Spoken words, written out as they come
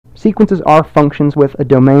Sequences are functions with a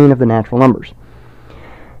domain of the natural numbers.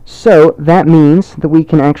 So that means that we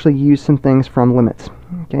can actually use some things from limits.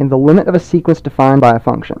 Okay, the limit of a sequence defined by a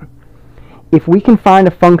function. If we can find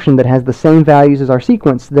a function that has the same values as our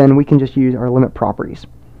sequence, then we can just use our limit properties.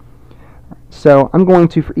 So I'm going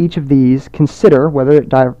to, for each of these, consider whether it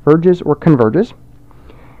diverges or converges.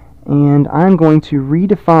 And I'm going to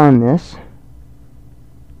redefine this.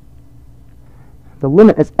 The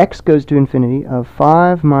limit as x goes to infinity of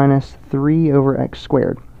 5 minus 3 over x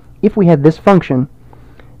squared. If we had this function,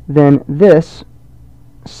 then this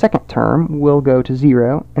second term will go to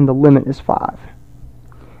 0, and the limit is 5,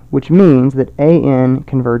 which means that an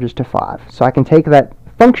converges to 5. So I can take that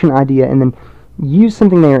function idea and then use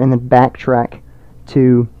something there and then backtrack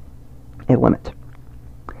to a limit.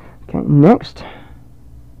 Okay, next,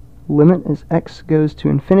 limit as x goes to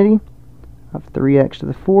infinity of 3x to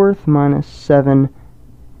the 4th minus 7x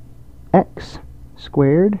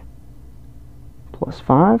squared plus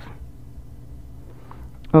 5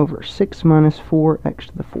 over 6 minus 4x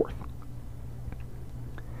to the 4th.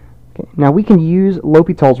 Okay, now we can use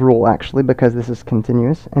L'Hopital's rule actually, because this is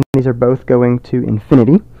continuous and these are both going to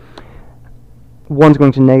infinity. One's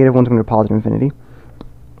going to negative, one's going to positive infinity.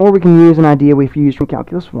 Or we can use an idea we've used from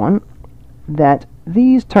Calculus 1, that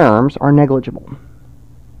these terms are negligible.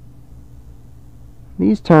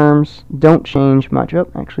 These terms don't change much. Oh,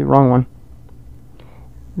 actually, wrong one.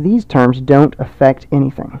 These terms don't affect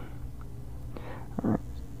anything. All right.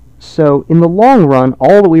 So in the long run,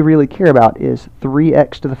 all that we really care about is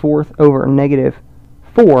 3x to the 4th over negative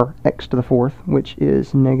 4x to the 4th, which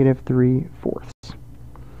is negative 3/4.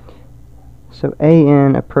 So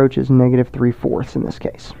an approaches negative 3/4 in this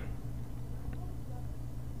case.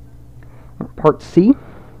 Part C.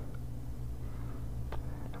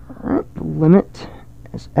 Alright, the limit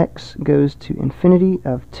as x goes to infinity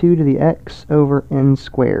of 2 to the x over n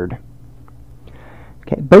squared.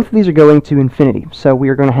 Okay, both of these are going to infinity, so we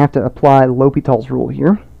are going to have to apply L'Hopital's rule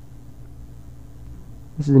here.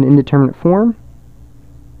 This is an indeterminate form.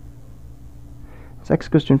 As x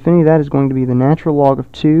goes to infinity, that is going to be the natural log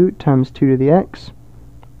of 2 times 2 to the x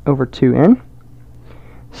over 2n.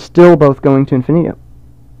 Still both going to infinity.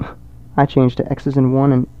 I changed to x's in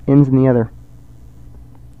one and n's in the other.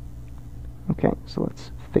 Okay, so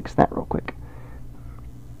let's fix that real quick.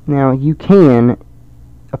 Now you can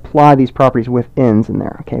apply these properties with n's in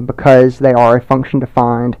there, okay, because they are a function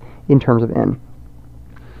defined in terms of n.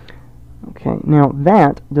 Okay, now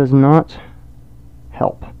that does not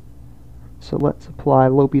help. So let's apply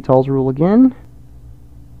L'Hopital's rule again.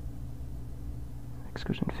 X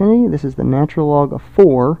goes to infinity. This is the natural log of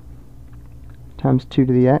 4 times 2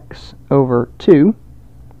 to the x over 2,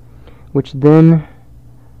 which then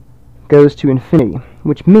goes to infinity,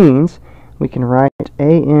 which means we can write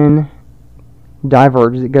an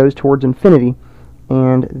diverges. It goes towards infinity,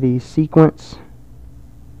 and the sequence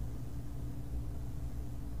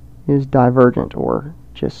is divergent, or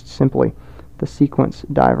just simply the sequence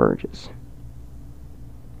diverges.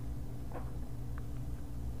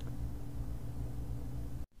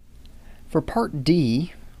 For part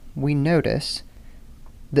D, we notice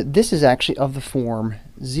that this is actually of the form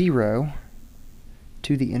 0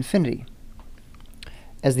 to the infinity.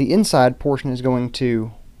 As the inside portion is going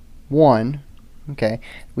to 1, okay,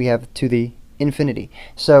 we have to the infinity.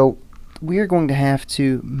 So we are going to have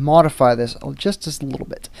to modify this just a little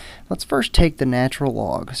bit. Let's first take the natural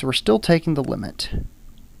log. So we're still taking the limit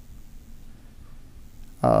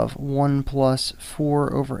of 1 plus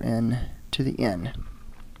 4 over n to the n.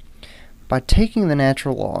 By taking the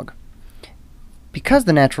natural log, because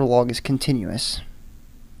the natural log is continuous,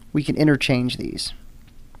 we can interchange these.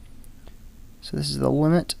 So this is the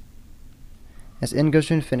limit as n goes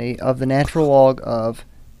to infinity of the natural log of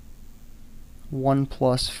 1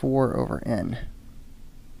 plus 4 over n.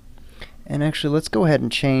 And actually, let's go ahead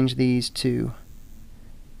and change these to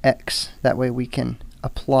x. That way we can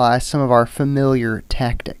apply some of our familiar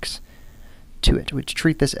tactics to it, which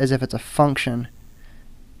treat this as if it's a function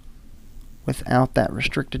without that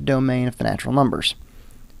restricted domain of the natural numbers.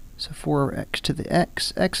 So 4x to the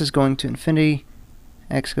x, x is going to infinity,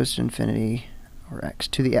 x goes to infinity, or x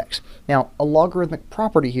to the x. Now, a logarithmic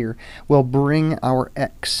property here will bring our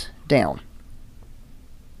x down.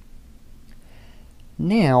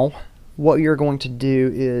 Now, what you're going to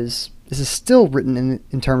do is, this is still written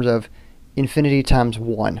in terms of infinity times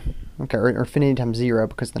 1, okay, or infinity times 0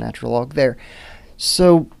 because of the natural log there.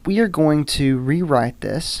 So we are going to rewrite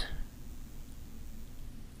this.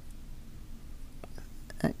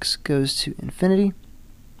 X goes to infinity.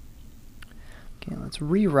 Okay, let's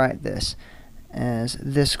rewrite this as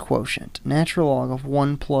this quotient. Natural log of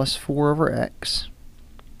 1 plus 4 over x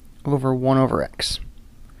over 1 over x.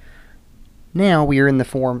 Now we are in the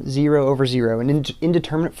form 0 over 0, an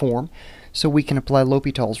indeterminate form, so we can apply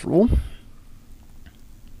L'Hopital's rule.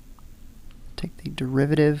 Take the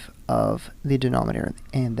derivative of the denominator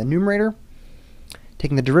and the numerator.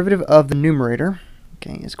 Taking the derivative of the numerator,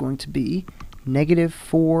 okay, is going to be negative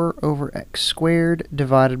 4 over x squared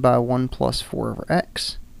divided by 1 plus 4 over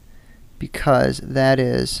x, because that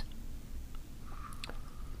is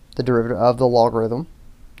the derivative of the logarithm,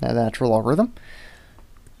 the natural logarithm.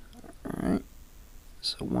 Alright,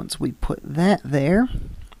 so once we put that there,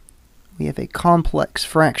 we have a complex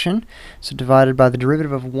fraction, so divided by the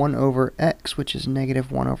derivative of 1 over x, which is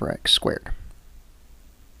negative 1 over x squared.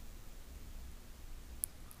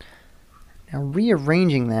 Now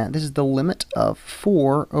rearranging that, this is the limit of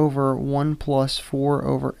 4 over 1 plus 4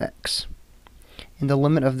 over x. And the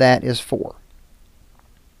limit of that is 4.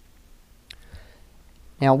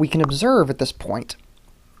 Now we can observe at this point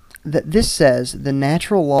that this says the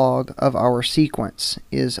natural log of our sequence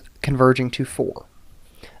is converging to 4.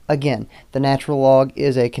 Again, the natural log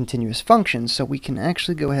is a continuous function, so we can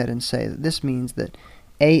actually go ahead and say that this means that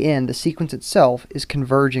an, the sequence itself, is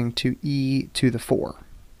converging to e to the 4.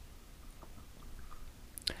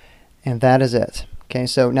 And that is it. Okay,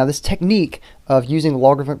 so now this technique of using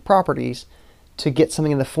logarithmic properties to get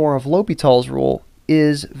something in the form of L'Hopital's rule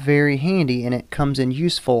is very handy, and it comes in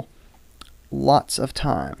useful lots of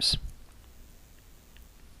times.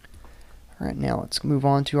 Alright, now let's move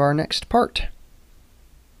on to our next part.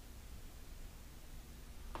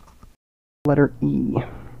 Letter E.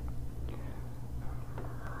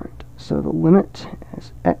 Right, so the limit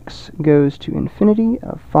as x goes to infinity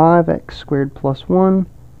of 5x squared plus 1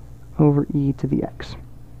 over e to the x.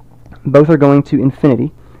 Both are going to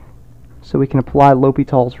infinity, so we can apply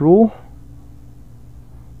L'Hopital's rule.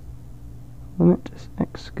 Limit as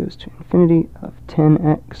x goes to infinity of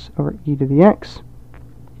 10x over e to the x.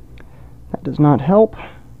 That does not help,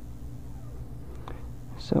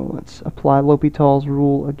 so let's apply L'Hopital's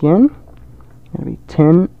rule again. It'll be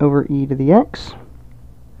 10 over e to the x,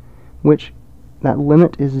 which that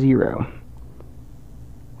limit is 0.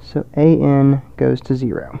 So an goes to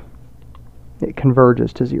 0. It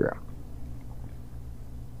converges to 0.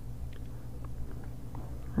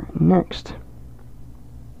 Right, next,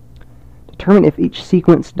 determine if each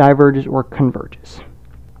sequence diverges or converges.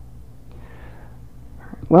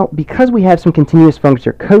 Well, because we have some continuous functions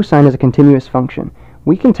here, cosine is a continuous function,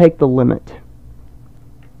 we can take the limit.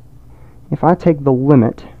 If I take the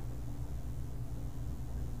limit,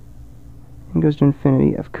 it goes to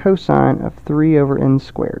infinity, of cosine of 3 over n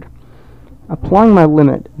squared. Applying my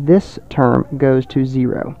limit, this term goes to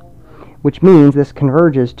 0, which means this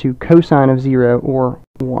converges to cosine of 0, or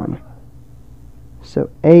 1. So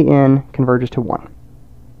an converges to 1.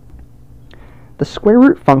 The square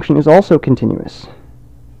root function is also continuous.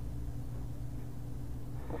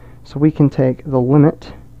 So we can take the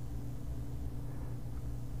limit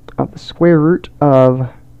of the square root of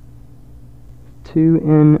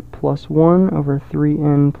 2n plus 1 over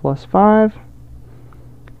 3n plus 5.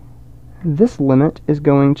 This limit is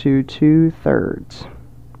going to 2/3.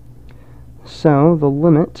 So the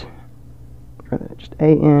limit, or just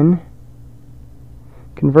an,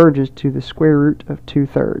 converges to the square root of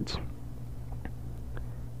 2/3,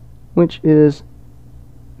 which is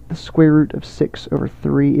the square root of 6 over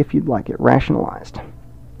 3 if you'd like it rationalized.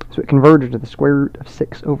 So it converges to the square root of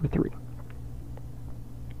 6 over 3.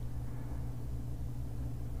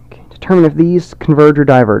 Determine if these converge or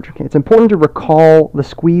diverge. Okay, it's important to recall the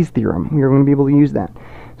squeeze theorem. We are going to be able to use that.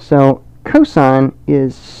 So cosine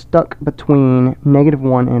is stuck between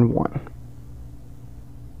 -1 and 1.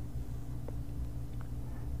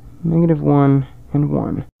 -1 and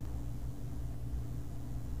 1.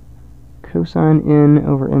 Cosine n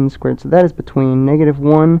over n squared. So that is between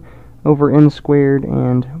 -1 over n squared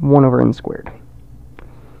and 1 over n squared.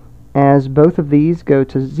 As both of these go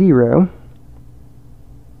to 0,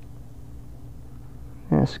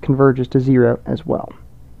 this converges to 0 as well.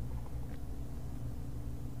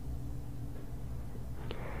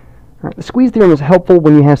 Alright, the squeeze theorem is helpful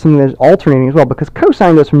when you have something that is alternating as well, because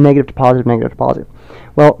cosine goes from negative to positive, negative to positive.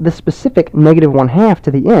 Well, this specific -1/2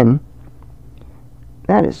 to the n,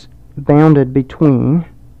 that is bounded between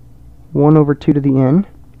 1 over 2 to the n,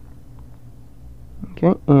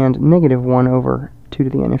 okay, and -1 over 2 to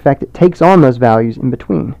the n. In fact, it takes on those values in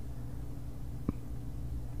between.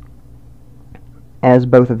 As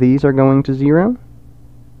both of these are going to 0,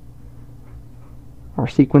 our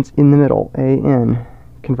sequence in the middle, an,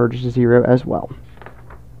 converges to 0 as well.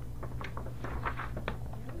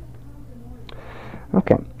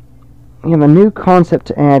 Okay, we have a new concept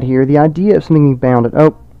to add here, the idea of something being bounded.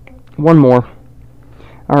 Oh, one more.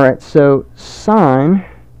 Alright, so sine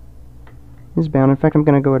is bound. In fact, I'm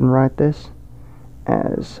going to go ahead and write this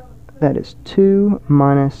as that is 2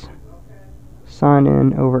 minus sine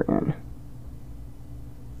n over n.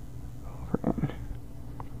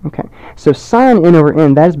 Okay, so sine n over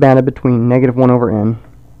n, that is bounded between negative 1 over n.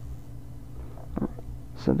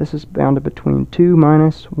 So this is bounded between 2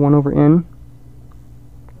 minus 1 over n.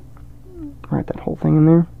 Write that whole thing in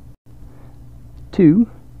there. 2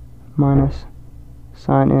 minus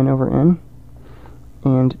sine n over n,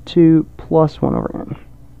 and 2 plus 1 over n.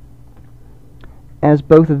 As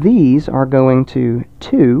both of these are going to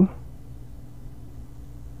 2,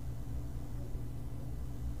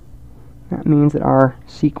 that means that our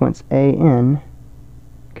sequence an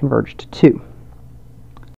converged to 2.